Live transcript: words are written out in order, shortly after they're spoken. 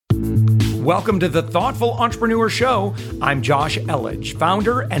Welcome to the Thoughtful Entrepreneur Show. I'm Josh Elledge,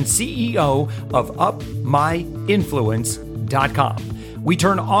 founder and CEO of UpMyInfluence.com. We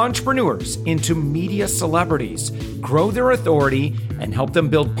turn entrepreneurs into media celebrities, grow their authority, and help them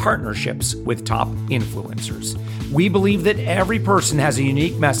build partnerships with top influencers. We believe that every person has a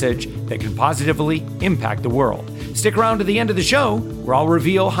unique message that can positively impact the world. Stick around to the end of the show, where I'll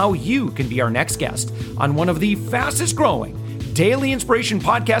reveal how you can be our next guest on one of the fastest growing daily inspiration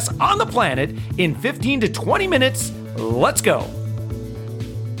podcasts on the planet in 15 to 20 minutes. Let's go.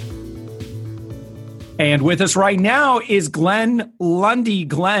 And with us right now is Glenn Lundy.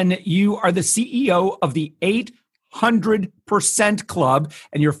 Glenn, you are the CEO of the 800% Club,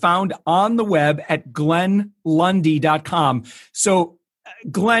 and you're found on the web at glennlundy.com. So,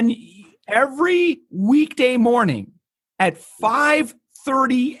 Glenn, every weekday morning at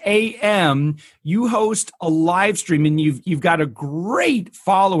 5:30 a.m., you host a live stream, and you've got a great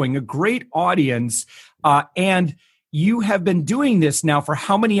following, a great audience, and you have been doing this now for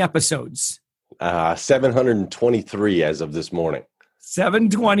how many episodes? 723 as of this morning.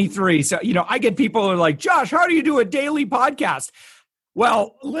 723. So, I get people who are like, Josh, how do you do a daily podcast?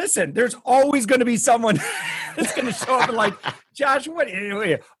 Well, listen, there's always going to be someone that's going to show up and like, Josh, what are you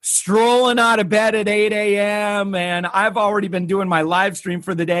doing? Strolling out of bed at 8 a.m. And I've already been doing my live stream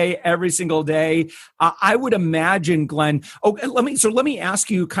for the day every single day. I would imagine, Glenn, let me ask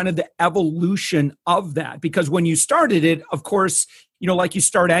you kind of the evolution of that, because when you started it, of course, like you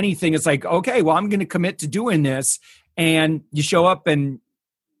start anything, it's like, okay, well, I'm going to commit to doing this. And you show up and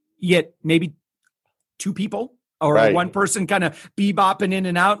you get maybe two people or one person kind of bebopping in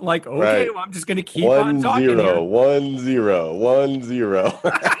and out, like, okay, well, I'm just going to keep on talking here. 1 0, 1 0.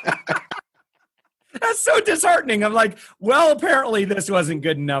 That's so disheartening. I'm like, well, apparently this wasn't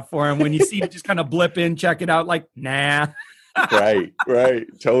good enough for him. When you see him just kind of blip in, check it out, like, nah. Right.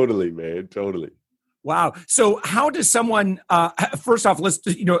 Totally, man. Totally. Wow. So how does someone, first off, let's,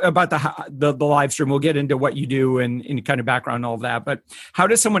 about the live stream, we'll get into what you do and kind of background and all of that, but how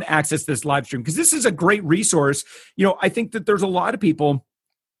does someone access this live stream? Because this is a great resource. I think that there's a lot of people,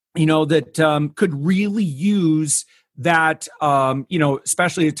 that could really use that,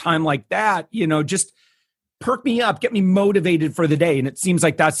 especially at a time like that, just perk me up, get me motivated for the day. And it seems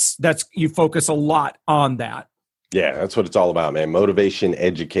like that's you focus a lot on that. Yeah, that's what it's all about, man. Motivation,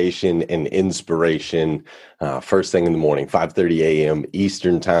 education, and inspiration. First thing in the morning, 5:30 a.m.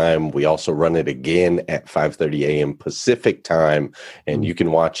 Eastern time. We also run it again at 5:30 a.m. Pacific time. And you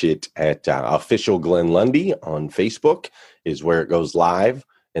can watch it at Official Glenn Lundy on Facebook is where it goes live.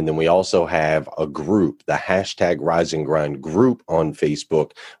 And then we also have a group, the hashtag Rise and Grind group on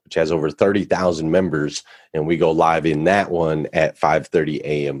Facebook, which has over 30,000 members. And we go live in that one at 5:30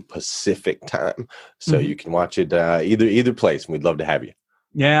 a.m. Pacific time. So you can watch it either place. We'd love to have you.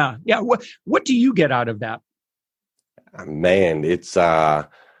 Yeah. What do you get out of that? Man, it's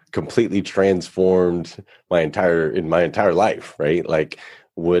completely transformed my entire life, right? Like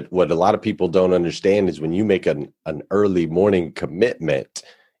what a lot of people don't understand is when you make an early morning commitment,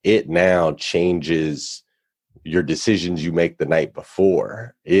 it now changes your decisions you make the night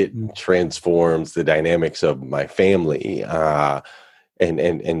before. It transforms the dynamics of my family.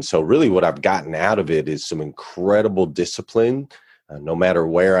 And so really what I've gotten out of it is some incredible discipline. No matter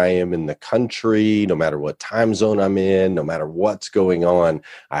where I am in the country, no matter what time zone I'm in, no matter what's going on,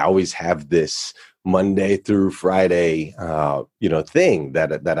 I always have this Monday through Friday, thing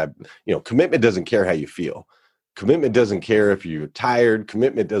that I, commitment doesn't care how you feel. Commitment doesn't care if you're tired.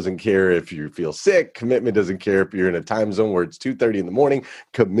 Commitment doesn't care if you feel sick. Commitment doesn't care if you're in a time zone where it's 2:30 in the morning.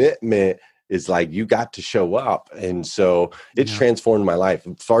 Commitment is like, you got to show up. And so it's transformed my life.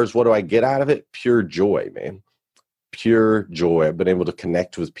 As far as what do I get out of it? Pure joy, man. Pure joy. I've been able to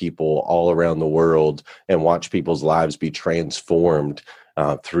connect with people all around the world and watch people's lives be transformed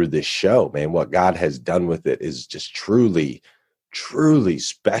through this show, man. What God has done with it is just truly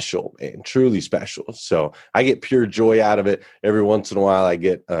special, man. Truly special. So I get pure joy out of it. Every once in a while, I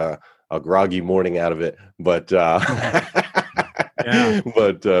get a groggy morning out of it, but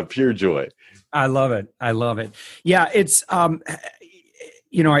pure joy. I love it. Yeah, it's I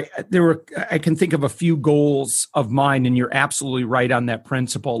can think of a few goals of mine, and you're absolutely right on that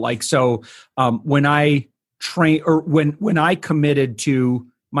principle. Like, so when I when I committed to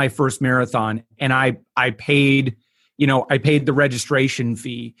my first marathon, and I paid the registration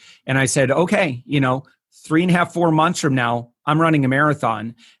fee, and I said, okay, 3.5, 4 months from now, I'm running a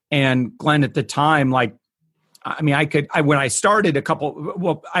marathon. And Glenn, at the time, like, when I started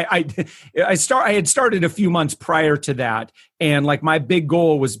I had started a few months prior to that. And like, my big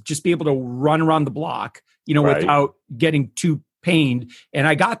goal was just be able to run around the block, without getting too pained. And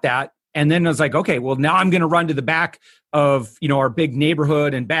I got that. And then I was like, okay, well, now I'm going to run to the back of, our big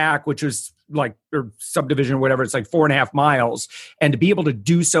neighborhood and back, which was like, or subdivision or whatever. It's like 4.5 miles, and to be able to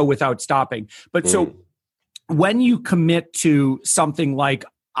do so without stopping. But so when you commit to something like,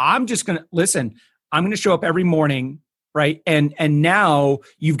 I'm just going to listen, I'm going to show up every morning. Right. And now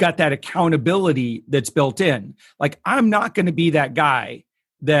you've got that accountability that's built in. Like, I'm not going to be that guy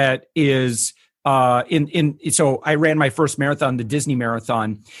that is, so I ran my first marathon, the Disney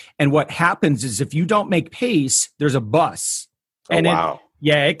marathon. And what happens is if you don't make pace, there's a bus. And wow.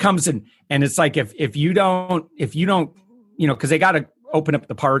 It comes in, and it's like, if you don't, cause they got to open up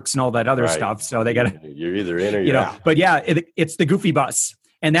the parks and all that other stuff. So they got to, you're either in or you're out. But yeah, it's the goofy bus.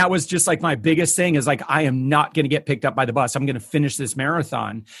 And that was just like my biggest thing is like, I am not going to get picked up by the bus. I'm going to finish this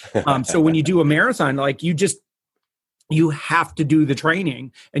marathon. So when you do a marathon, like you have to do the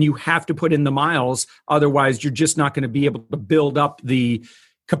training and you have to put in the miles. Otherwise, you're just not going to be able to build up the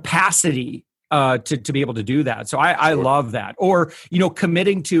capacity to be able to do that. So I love that. Or,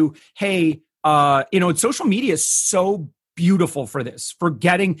 committing to, hey, social media is so beautiful for this, for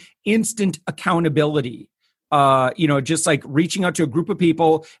getting instant accountability. Just like reaching out to a group of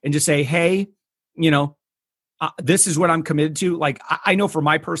people and just say, hey, this is what I'm committed to. Like, I know for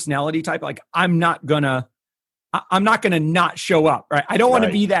my personality type, like I'm not gonna not show up. Right. I don't want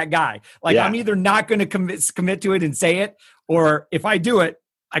to be that guy. Like I'm either not going to commit to it and say it, or if I do it,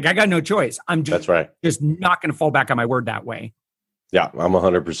 like I got no choice. I'm just not going to fall back on my word that way. Yeah. I'm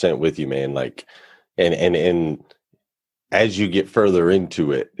 100% with you, man. Like, and as you get further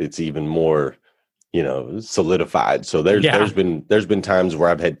into it, it's even more, solidified. So there's been times where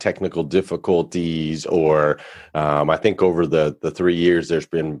I've had technical difficulties, or I think over the 3 years, there's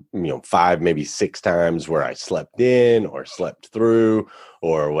been, 5, maybe 6 times where I slept in or slept through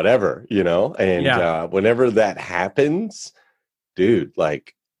or whatever, and whenever that happens, dude,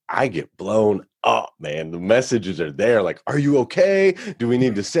 like I get blown up, man. The messages are there. Like, are you okay? Do we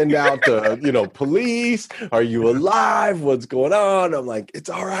need to send out the, police? Are you alive? What's going on? I'm like, it's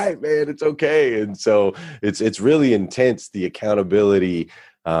all right, man. It's okay. And so it's really intense, the accountability,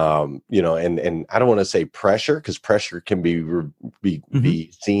 and I don't want to say pressure, because pressure can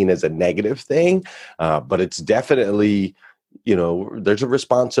be seen as a negative thing. But it's definitely, there's a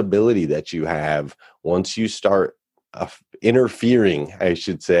responsibility that you have once you start interfering, I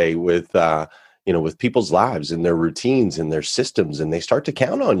should say, with people's lives and their routines and their systems, and they start to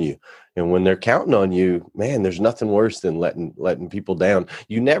count on you. And when they're counting on you, man, there's nothing worse than letting people down.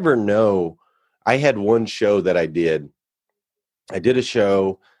 You never know. I had one show that I did a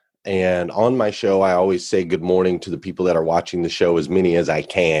show, and on my show, I always say good morning to the people that are watching the show, as many as I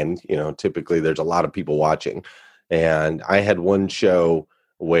can. Typically there's a lot of people watching. And I had one show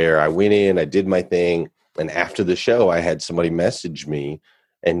where I went in, I did my thing. And after the show, I had somebody message me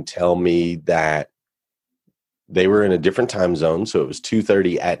and tell me that they were in a different time zone. So it was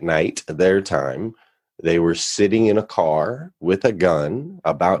 2:30 at night, their time. They were sitting in a car with a gun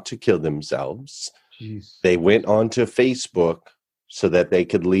about to kill themselves. Jeez. They went onto Facebook so that they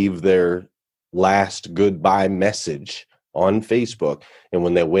could leave their last goodbye message on Facebook. And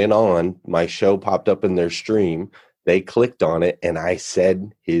when they went on, my show popped up in their stream. They clicked on it, and I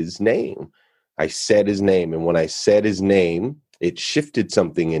said his name. And when I said his name, it shifted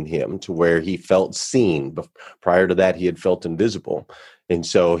something in him to where he felt seen. But prior to that, he had felt invisible. And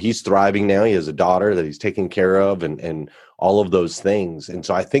so he's thriving now. He has a daughter that he's taking care of, and all of those things. And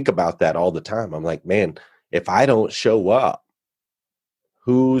so I think about that all the time. I'm like, man, if I don't show up,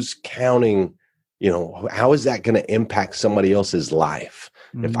 who's counting? How is that going to impact somebody else's life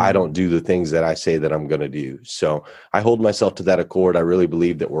if I don't do the things that I say that I'm going to do? So I hold myself to that accord. I really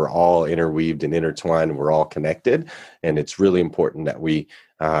believe that we're all interweaved and intertwined, and we're all connected. And it's really important that we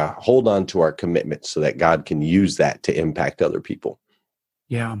hold on to our commitment so that God can use that to impact other people.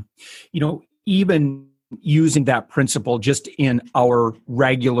 Yeah. Even using that principle just in our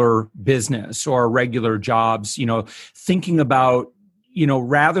regular business or our regular jobs, thinking about,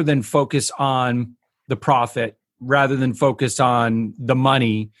 rather than focus on the profit, rather than focus on the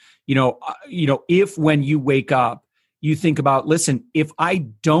money, if when you wake up, you think about, listen, if I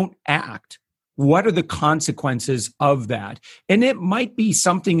don't act, what are the consequences of that? And it might be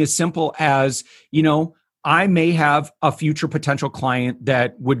something as simple as, I may have a future potential client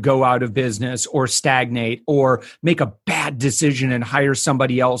that would go out of business or stagnate or make a bad decision and hire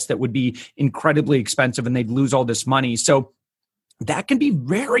somebody else that would be incredibly expensive and they'd lose all this money. So that can be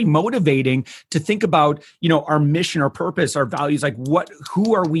very motivating to think about, our mission, our purpose, our values, like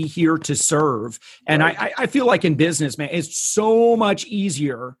who are we here to serve? And I feel like in business, man, it's so much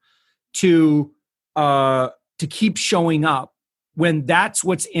easier to keep showing up when that's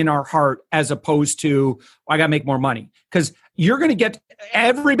what's in our heart, as opposed to, I got to make more money. Because you're going to get,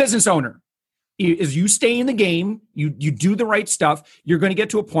 every business owner, is you stay in the game, you do the right stuff, you're going to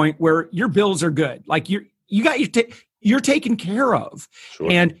get to a point where your bills are good. Like you're taken care of. Sure.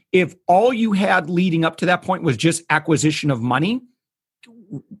 And if all you had leading up to that point was just acquisition of money,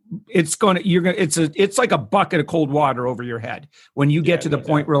 it's like a bucket of cold water over your head when you get to the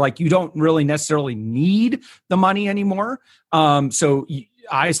point where like you don't really necessarily need the money anymore. So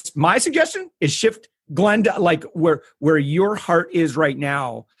my suggestion is shift, Glenn, like where your heart is right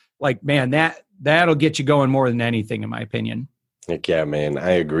now. Like, man, that'll get you going more than anything, in my opinion. Heck yeah, man.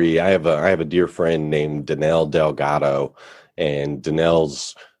 I agree. I have a dear friend named Danelle Delgado, and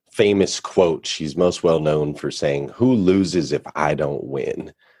Danelle's famous quote, she's most well known for saying, "Who loses if I don't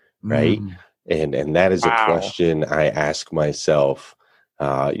win?" Right. And that is a question I ask myself,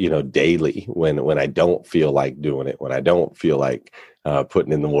 daily when I don't feel like doing it, when I don't feel like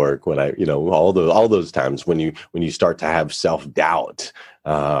putting in the work, when I, all those times when you start to have self-doubt,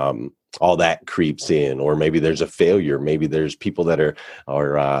 all that creeps in, or maybe there's a failure. Maybe there's people that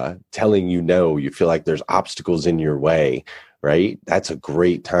are telling you feel like there's obstacles in your way, right? That's a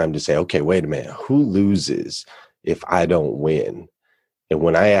great time to say, okay, wait a minute, who loses if I don't win? And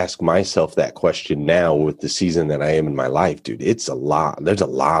when I ask myself that question now with the season that I am in my life, dude, it's a lot. There's a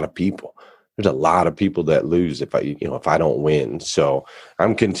lot of people. There's a lot of people that lose if I don't win. So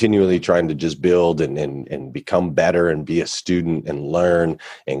I'm continually trying to just build and become better and be a student and learn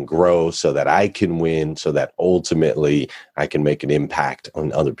and grow so that I can win, so that ultimately I can make an impact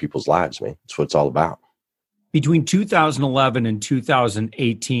on other people's lives, man. That's what it's all about. Between 2011 and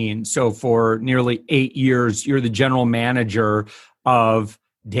 2018, so for nearly 8 years, you're the general manager of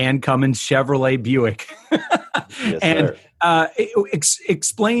Dan Cummins Chevrolet Buick. Yes, and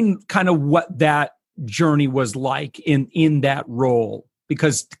explain kind of what that journey was like in that role,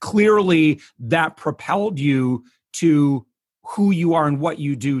 because clearly that propelled you to who you are and what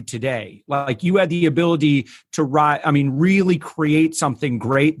you do today. Like you had the ability to really create something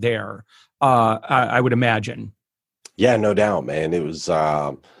great there. I would imagine. Yeah, no doubt, man. It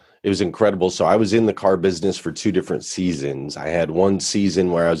was incredible. So I was in the car business for 2 different seasons. I had one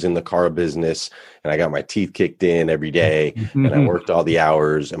season where I was in the car business and I got my teeth kicked in every day and I worked all the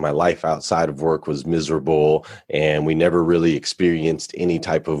hours, and my life outside of work was miserable, and we never really experienced any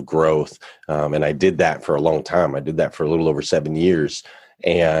type of growth. And I did that for a long time. I did that for a little over 7 years,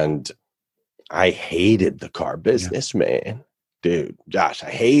 and I hated the car business, man. Dude, Josh, I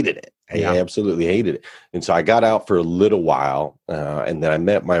hated it. I absolutely hated it. And so I got out for a little while, and then I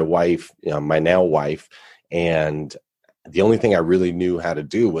met my wife, my now wife, and the only thing I really knew how to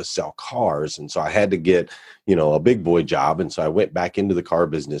do was sell cars. And so I had to get, a big boy job. And so I went back into the car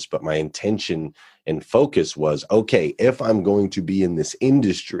business, but my intention and focus was, okay, if I'm going to be in this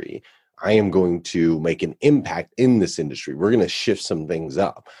industry, I am going to make an impact in this industry. We're going to shift some things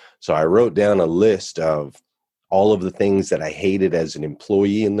up. So I wrote down a list of all of the things that I hated as an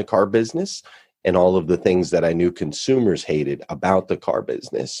employee in the car business and all of the things that I knew consumers hated about the car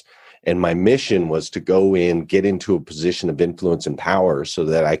business. And my mission was to go in, get into a position of influence and power so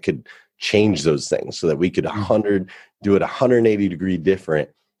that I could change those things, so that we could do it 180 degree different,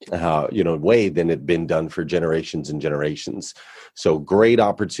 way than it had been done for generations and generations. So great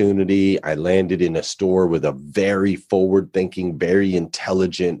opportunity. I landed in a store with a very forward thinking, very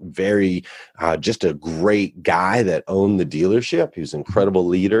intelligent, very just a great guy that owned the dealership. He was an incredible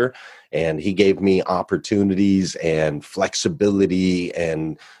leader, and he gave me opportunities and flexibility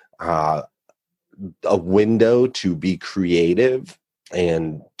and a window to be creative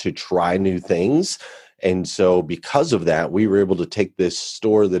and to try new things. And so because of that, we were able to take this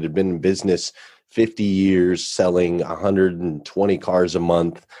store that had been in business 50 years, selling 120 cars a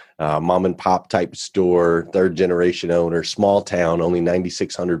month, mom and pop type store, 3rd generation owner, small town, only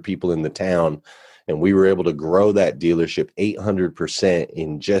 9,600 people in the town. And we were able to grow that dealership 800%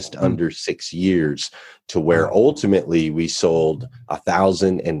 in just under 6 years, to where ultimately we sold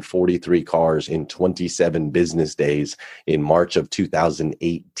 1,043 cars in 27 business days in March of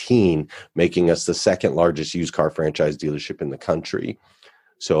 2018, making us the 2nd largest used car franchise dealership in the country.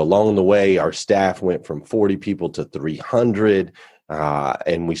 So along the way, our staff went from 40 people to 300.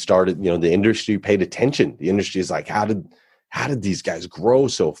 And we started, the industry paid attention. The industry is like, how did these guys grow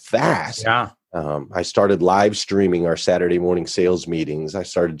so fast? Yeah. I started live streaming our Saturday morning sales meetings. I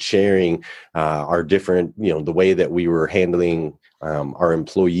started sharing our different, the way that we were handling our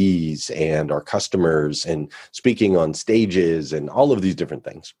employees and our customers, and speaking on stages and all of these different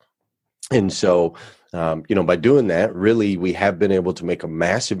things. And so, by doing that, really, we have been able to make a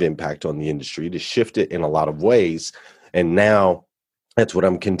massive impact on the industry, to shift it in a lot of ways. And now that's what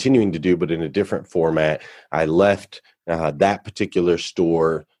I'm continuing to do, but in a different format. I left that particular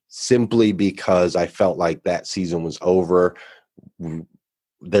store simply because I felt like that season was over.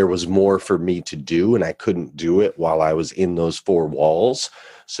 There was more for me to do, and I couldn't do it while I was in those four walls.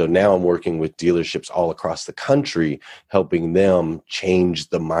 So now I'm working with dealerships all across the country, helping them change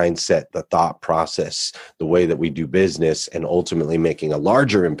the mindset, the thought process, the way that we do business, and ultimately making a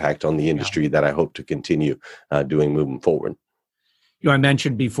larger impact on the industry that I hope to continue doing moving forward. I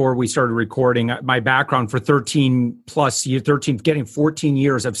mentioned before we started recording my background for 13 plus years, 13, getting 14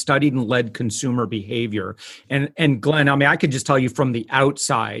 years. I've studied and led consumer behavior. And Glenn, I mean, I could just tell you from the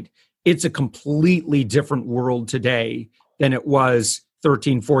outside, it's a completely different world today than it was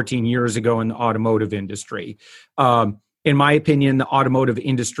 13, 14 years ago in the automotive industry. In my opinion, the automotive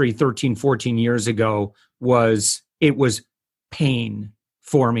industry 13, 14 years ago was pain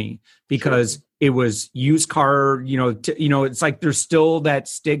for me because it was used car, it's like there's still that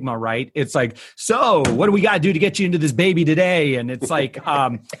stigma, right? It's like, so what do we got to do to get you into this baby today? And it's like,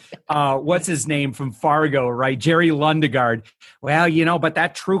 what's his name from Fargo, right? Jerry Lundegaard. Well, but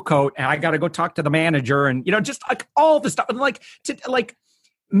that True Coat, and I got to go talk to the manager, and just like all the stuff, like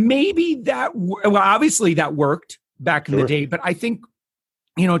maybe that. Well, obviously that worked back in the day, but I think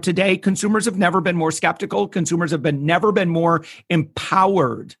today consumers have never been more skeptical. Consumers have never been more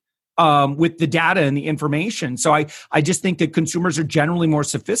empowered with the data and the information. So I just think that consumers are generally more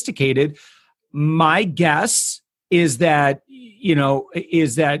sophisticated. My guess is that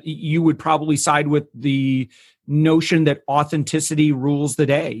you would probably side with the notion that authenticity rules the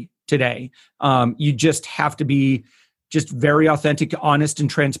day today. You just have to be just very authentic, honest, and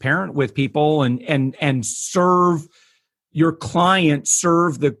transparent with people, and serve your client,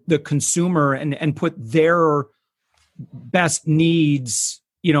 serve the consumer, and put their best needs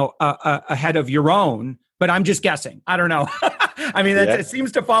ahead of your own. But I'm just guessing. I don't know. I mean, it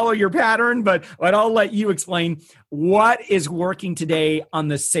seems to follow your pattern, but I'll let you explain what is working today on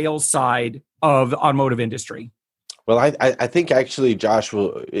the sales side of the automotive industry. Well, I think actually, Josh,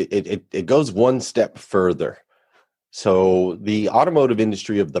 it goes one step further. So the automotive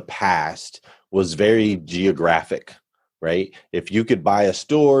industry of the past was very geographic, right? If you could buy a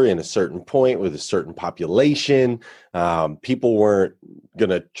store in a certain point with a certain population, people weren't going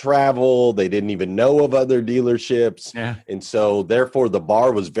to travel. They didn't even know of other dealerships. Yeah. And so therefore the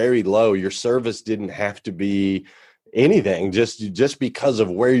bar was very low. Your service didn't have to be anything. Just because of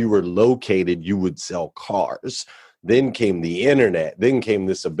where you were located, you would sell cars. Then came the internet. Then came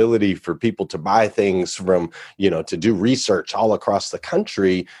this ability for people to buy things from, to do research all across the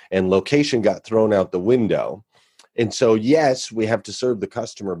country, and location got thrown out the window. And so, yes, we have to serve the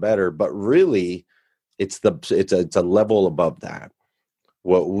customer better, but really it's a level above that.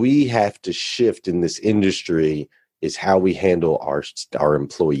 What we have to shift in this industry is how we handle our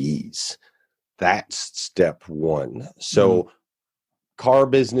employees. That's step one. So car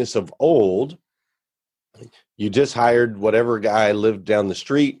business of old, you just hired whatever guy lived down the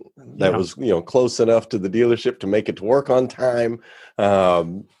street that was, close enough to the dealership to make it to work on time.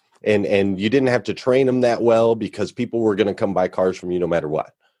 And you didn't have to train them that well because people were going to come buy cars from you no matter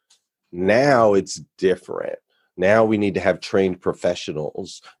what. Now it's different. Now we need to have trained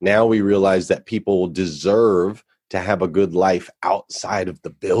professionals. Now we realize that people deserve to have a good life outside of the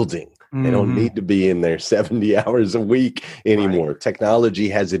building. They don't need to be in there 70 hours a week anymore. Right. Technology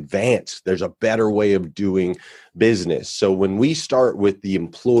has advanced. There's a better way of doing business. So when we start with the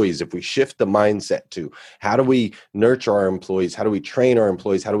employees, if we shift the mindset to how do we nurture our employees? How do we train our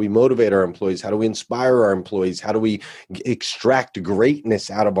employees? How do we motivate our employees? How do we inspire our employees? How do we extract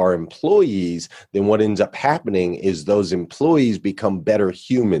greatness out of our employees? Then what ends up happening is those employees become better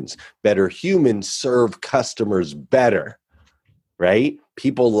humans. Better humans serve customers better, right?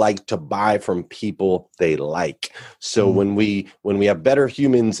 People like to buy from people they like. So when we have better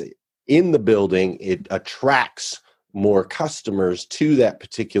humans in the building, it attracts more customers to that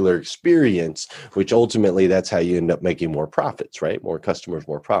particular experience, which ultimately that's how you end up making more profits, right? More customers,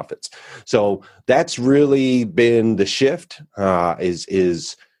 more profits. So that's really been the shift,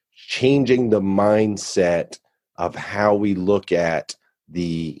 is changing the mindset of how we look at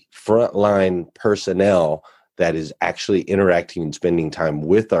the frontline personnel that is actually interacting and spending time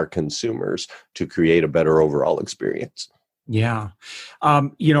with our consumers to create a better overall experience. Yeah.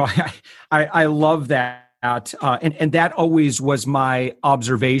 I love that. And that always was my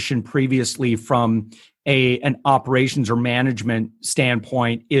observation previously from an operations or management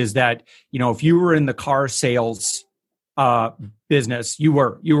standpoint, is that, if you were in the car sales business, you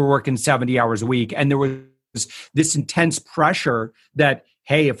were working 70 hours a week. And there was this intense pressure that,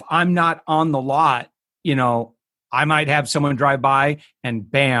 hey, if I'm not on the lot, I might have someone drive by and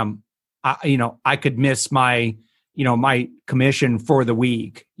bam, I could miss my commission for the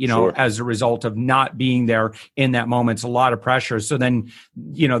week, Sure. as a result of not being there in that moment. It's a lot of pressure. So then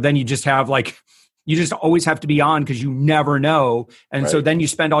you just have you just always have to be on because you never know. And so then you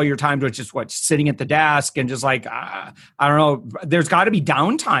spend all your time just sitting at the desk and just I don't know, there's got to be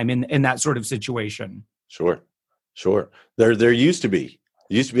downtime in that sort of situation. Sure. There used to be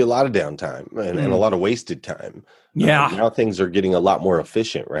a lot of downtime and a lot of wasted time. Yeah. Now things are getting a lot more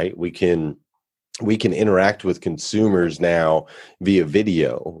efficient, right? We can interact with consumers now via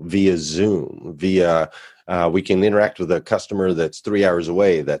video, via Zoom, we can interact with a customer that's 3 hours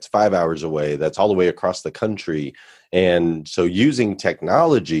away, that's 5 hours away, that's all the way across the country. And so using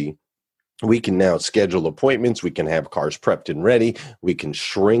technology, we can now schedule appointments. We can have cars prepped and ready. We can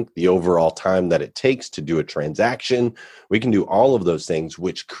shrink the overall time that it takes to do a transaction. We can do all of those things,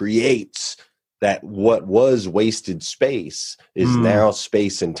 which creates that what was wasted space is now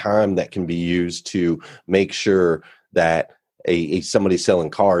space and time that can be used to make sure that somebody selling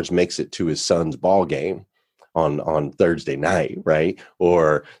cars makes it to his son's ball game on Thursday night, right?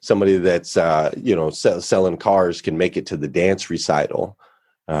 Or somebody that's selling cars can make it to the dance recital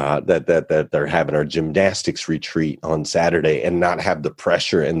that they're having, our gymnastics retreat on Saturday, and not have the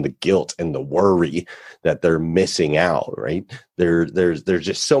pressure and the guilt and the worry that they're missing out, right? There's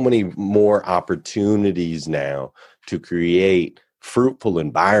just so many more opportunities now to create fruitful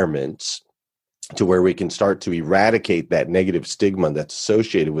environments to where we can start to eradicate that negative stigma that's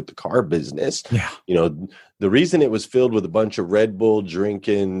associated with the car business. Yeah. The reason it was filled with a bunch of Red Bull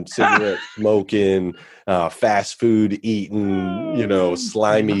drinking, cigarette smoking, fast food eating,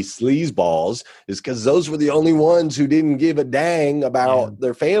 slimy sleazeballs is because those were the only ones who didn't give a dang about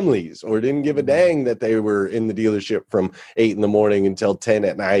their families, or didn't give a dang that they were in the dealership from 8 in the morning until 10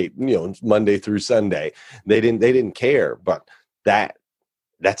 at night, Monday through Sunday. They didn't care. But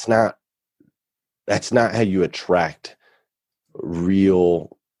that's not how you attract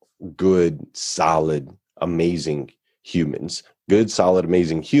real, good, solid, amazing humans. Good, solid,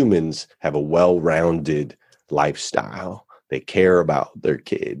 amazing humans have a well-rounded lifestyle. They care about their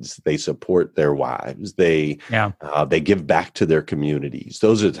kids. They support their wives. They give back to their communities.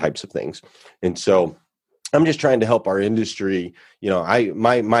 Those are the types of things. And so I'm just trying to help our industry.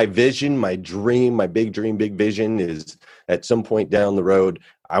 My vision, my dream, my big vision is at some point down the road,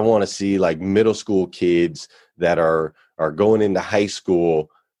 I want to see middle school kids that are going into high school,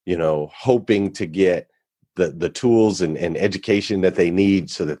 hoping to get the tools and education that they need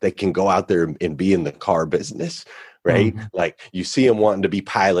so that they can go out there and be in the car business, right? Mm-hmm. You see them wanting to be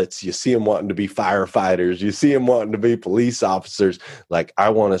pilots, you see them wanting to be firefighters, you see them wanting to be police officers. I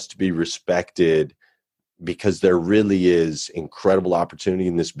want us to be respected, because there really is incredible opportunity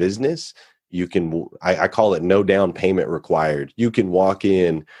in this business. You can, I call it no down payment required. You can walk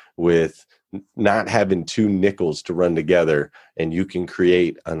in with not having 2 nickels to run together, and you can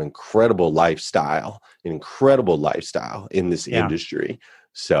create an incredible lifestyle in this industry.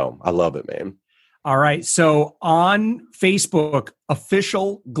 So I love it, man. All right. So on Facebook,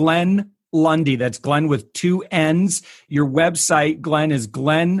 official Glenn Lundy, that's Glenn with 2 N's. Your website, Glenn, is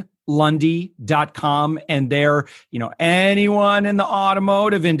glennlundy.com. And there, anyone in the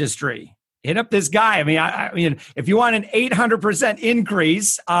automotive industry, hit up this guy. I mean, if you want an 800%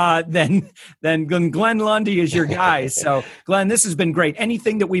 increase, then Glenn Lundy is your guy. So, Glenn, this has been great.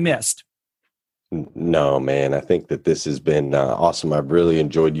 Anything that we missed? No, man. I think that this has been awesome. I've really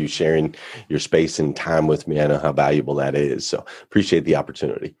enjoyed you sharing your space and time with me. I know how valuable that is. So, appreciate the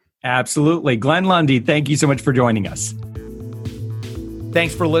opportunity. Absolutely. Glenn Lundy, thank you so much for joining us.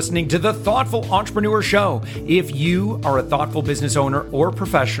 Thanks for listening to the Thoughtful Entrepreneur Show. If you are a thoughtful business owner or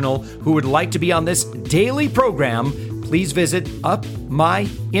professional who would like to be on this daily program, please visit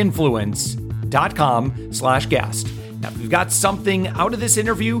upmyinfluence.com/guest. Now, if you've got something out of this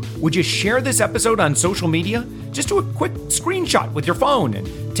interview, would you share this episode on social media? Just do a quick screenshot with your phone and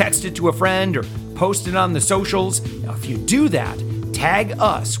text it to a friend or post it on the socials. Now, if you do that, tag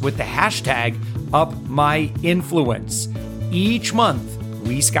us with the hashtag UpMyInfluence. Each month,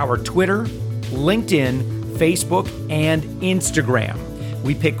 we scour Twitter, LinkedIn, Facebook, and Instagram.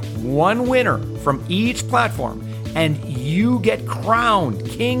 We pick one winner from each platform, and you get crowned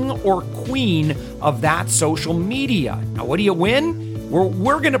king or queen of that social media. Now, what do you win?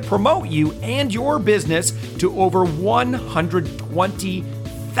 We're going to promote you and your business to over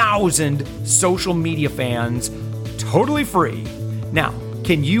 120,000 social media fans, totally free. Now,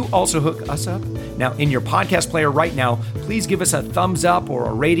 can you also hook us up? Now, in your podcast player right now, please give us a thumbs up or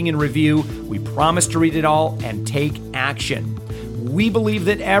a rating and review. We promise to read it all and take action. We believe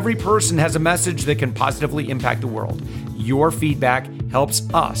that every person has a message that can positively impact the world. Your feedback helps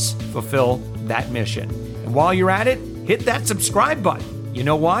us fulfill that mission. And while you're at it, hit that subscribe button. You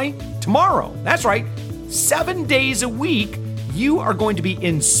know why? Tomorrow, that's right, 7 days a week, you are going to be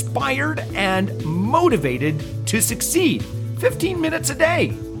inspired and motivated to succeed. 15 minutes a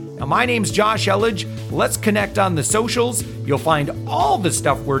day. Now, my name's Josh Elledge. Let's connect on the socials. You'll find all the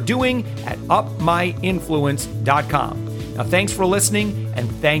stuff we're doing at upmyinfluence.com. Now, thanks for listening, and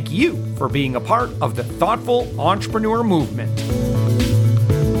thank you for being a part of the Thoughtful Entrepreneur Movement.